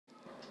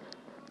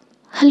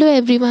Hello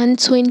everyone.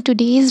 So in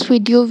today's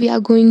video we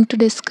are going to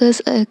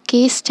discuss a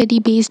case study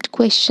based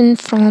question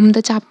from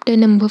the chapter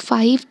number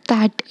 5,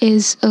 that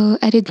is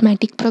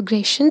arithmetic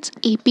progressions.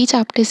 AP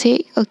chapter से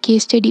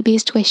case study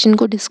based question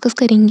को discuss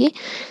करेंगे.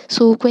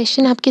 So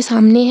question आपके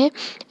सामने है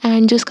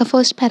and जो इसका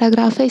first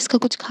paragraph है इसका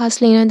कुछ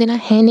खास लेना देना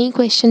है नहीं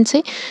क्वेश्चन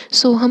से.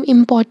 सो हम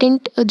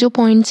इम्पॉर्टेंट जो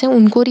पॉइंट्स हैं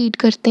उनको रीड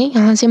करते हैं.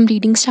 यहाँ से हम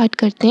रीडिंग स्टार्ट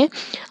करते हैं.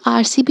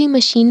 RCB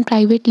Machine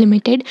Private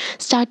Limited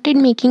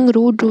started making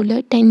road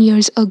roller 10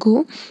 years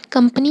ago.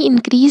 Company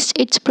increased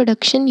its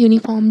production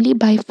uniformly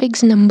by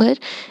fixed number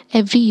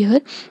every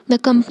year. The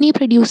company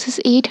produces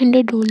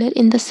 800 roller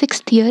in the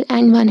 6th year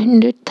and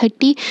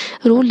 130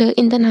 roller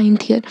in the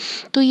 9th year.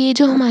 तो ये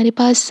जो हमारे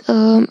पास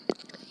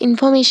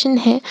information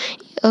है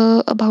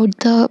about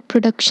the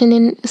production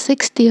in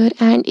 6th year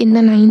and in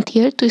the 9th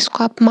year, तो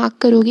इसको आप mark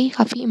करोगे.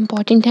 काफ़ी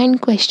इंपॉर्टेंट है एंड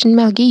क्वेश्चन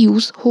में आगे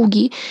यूज़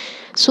होगी.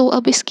 सो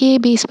अब इसके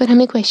बेस पर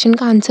हमें क्वेश्चन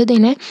का आंसर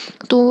देना है.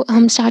 तो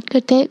हम स्टार्ट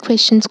करते हैं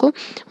क्वेश्चंस को.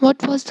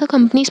 What was the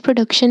companies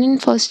production in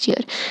first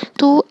year.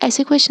 तो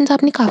ऐसे क्वेश्चंस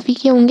आपने काफ़ी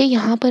किए होंगे.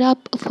 यहाँ पर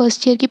आप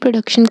फर्स्ट ईयर की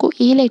प्रोडक्शन को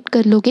ए लेट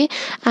कर लोगे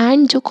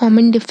एंड जो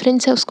कॉमन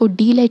डिफरेंस है उसको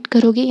डी लेट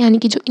करोगे, यानी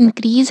कि जो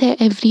इंक्रीज़ है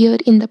every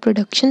year in the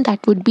production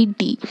that would be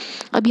D.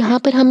 अब यहाँ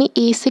पर हमें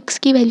A6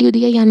 की वैल्यू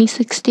दी है, यानी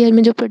 6th ईयर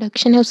में जो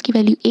प्रोडक्शन है उसकी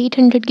वैल्यू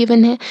 800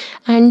 गिवन है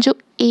एंड जो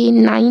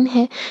A9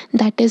 है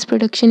that is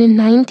production in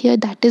 9th year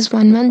that is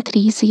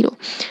 1130.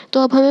 तो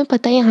अब हमें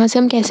पता है यहाँ से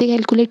हम कैसे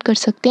कैलकुलेट कर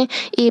सकते हैं.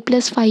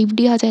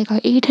 A+5D आ जाएगा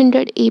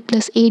 800,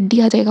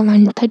 A+8D आ जाएगा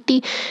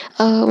 130,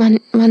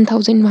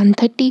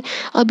 1130.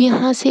 अब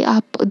यहाँ से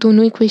आप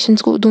दोनों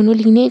इक्वेशंस को, दोनों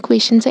लीनियर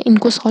इक्वेशंस हैं,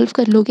 इनको सॉल्व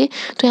कर लोगे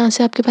तो यहाँ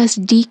से आपके पास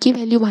D की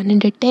वैल्यू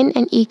 110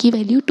 एंड A की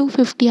वैल्यू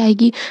 250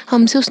 आएगी.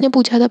 हमसे उसने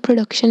पूछा था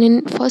production in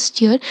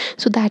first year,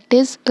 so that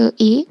is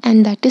A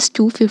and that is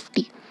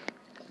 250.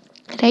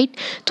 Right.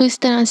 तो इस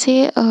तरह से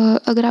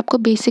अगर आपको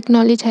बेसिक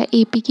नॉलेज है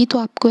AP की तो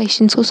आप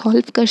क्वेश्चंस को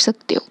सॉल्व कर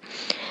सकते हो.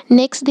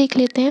 नेक्स्ट देख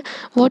लेते हैं.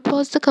 What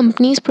was the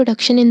companies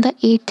production in the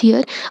 8th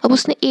year. अब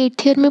उसने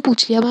 8th ईयर में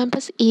पूछ लिया. अब हमारे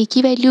पास A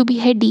की वैल्यू भी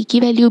है, D की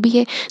वैल्यू भी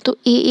है, तो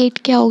A8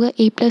 क्या होगा,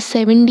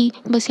 A+7D.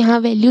 बस यहाँ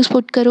वैल्यूज़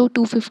पुट करो,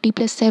 250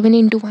 + 7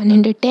 ×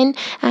 110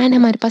 एंड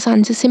हमारे पास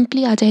आंसर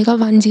सिंपली आ जाएगा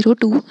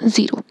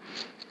 1020.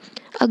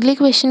 अगले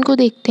क्वेश्चन को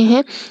देखते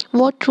हैं.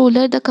 What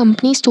roller the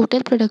companies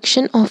total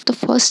production of the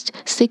first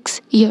 6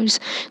 years.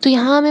 तो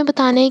यहाँ हमें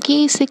बताना है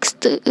कि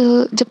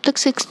जब तक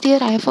 6th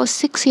ईयर आया,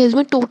 फर्स्ट 6 ईयर्स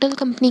में टोटल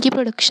कंपनी की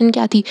प्रोडक्शन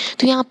क्या थी.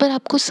 तो यहाँ पर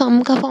आपको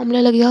सम का फॉर्मूला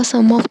लगेगा,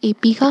 सम ऑफ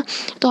AP का,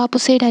 तो आप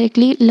उसे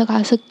डायरेक्टली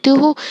लगा सकते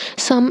हो.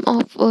 सम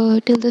of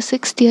till the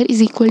 6th year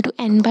is equal to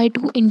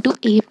n/2 ×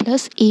 A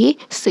 +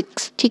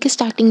 A6. ठीक है,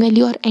 स्टार्टिंग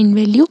वैल्यू और एंड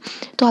वैल्यू.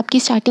 तो आपकी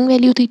स्टार्टिंग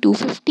वैल्यू थी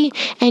 250,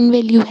 एंड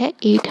वैल्यू है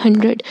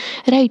 800.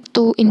 राइट.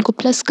 तो इनको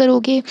प्लस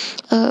करोगे,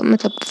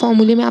 मतलब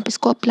फॉर्मूले में आप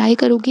इसको अप्लाई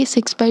करोगे.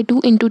 6/2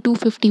 ×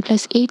 250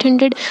 +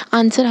 800,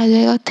 आंसर आ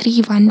जाएगा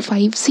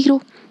 3150.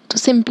 तो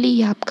सिंपली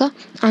ये आपका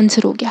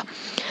आंसर हो गया.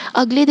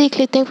 अगले देख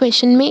लेते हैं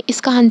क्वेश्चन में.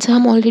 इसका आंसर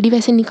हम ऑलरेडी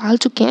वैसे निकाल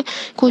चुके हैं.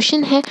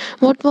 क्वेश्चन है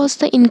what was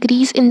the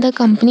increase in the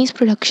companies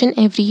production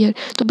every year.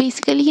 तो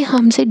बेसिकली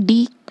हमसे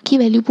डी की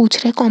वैल्यू पूछ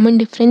रहा है, कॉमन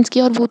डिफरेंस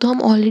की, और वो तो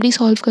हम ऑलरेडी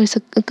सॉल्व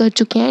कर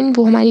चुके हैं एंड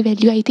वो हमारी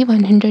वैल्यू आई थी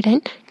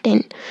 110.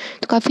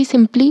 तो काफ़ी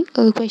सिंपली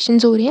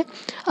क्वेश्चंस हो रहे हैं.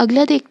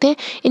 अगला देखते हैं.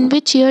 इन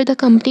which year the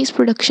companies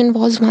production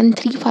was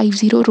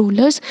 1350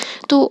 rollers.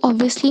 तो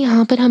ऑब्वियसली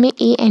यहाँ पर हमें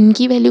AN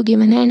की वैल्यू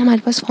गिवन है एंड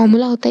हमारे पास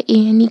फॉर्मूला होता है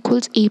AN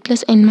 = A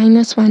 +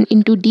 n-1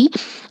 × D.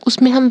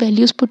 उसमें हम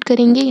वैल्यूज़ पुट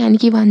करेंगे, यानी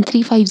कि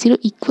 1350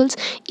 इक्वल्स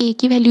A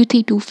की वैल्यू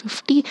थी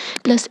 250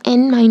 +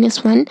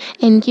 n-1.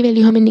 N की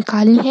वैल्यू हमें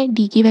निकालनी है,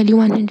 D की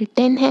वैल्यू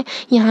 110 है.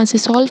 यहाँ से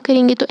सॉल्व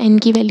करेंगे तो N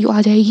की वैल्यू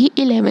आ जाएगी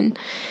 11.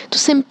 तो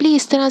सिंपली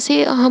इस तरह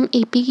से हम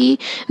AP की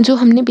जो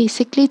हमने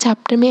बेसिकली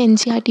चैप्टर में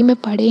NCERT में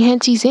पढ़े हैं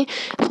चीज़ें,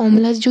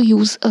 फॉर्मूलाज जो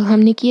यूज़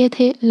हमने किए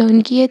थे,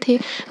 लर्न किए थे,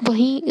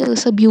 वही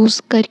सब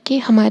यूज़ करके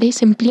हमारे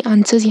सिंपली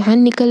आंसर्स यहाँ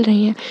निकल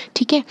रहे हैं.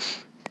 ठीक है.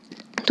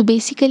 तो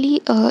बेसिकली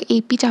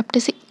AP चैप्टर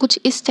से कुछ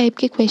इस टाइप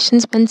के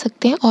क्वेश्चंस बन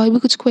सकते हैं. और भी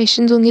कुछ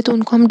क्वेश्चंस होंगे तो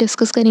उनको हम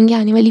डिस्कस करेंगे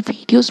आने वाली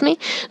वीडियोस में.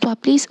 तो आप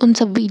प्लीज़ उन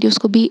सब वीडियोस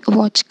को भी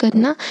वॉच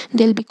करना.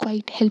 They will be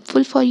quite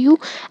helpful for you.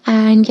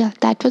 And या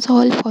that was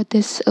all for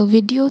this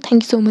video.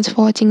 Thank you so much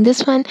for watching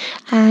this one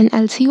and I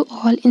will see you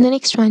all in the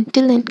next one.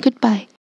 Till then, good bye.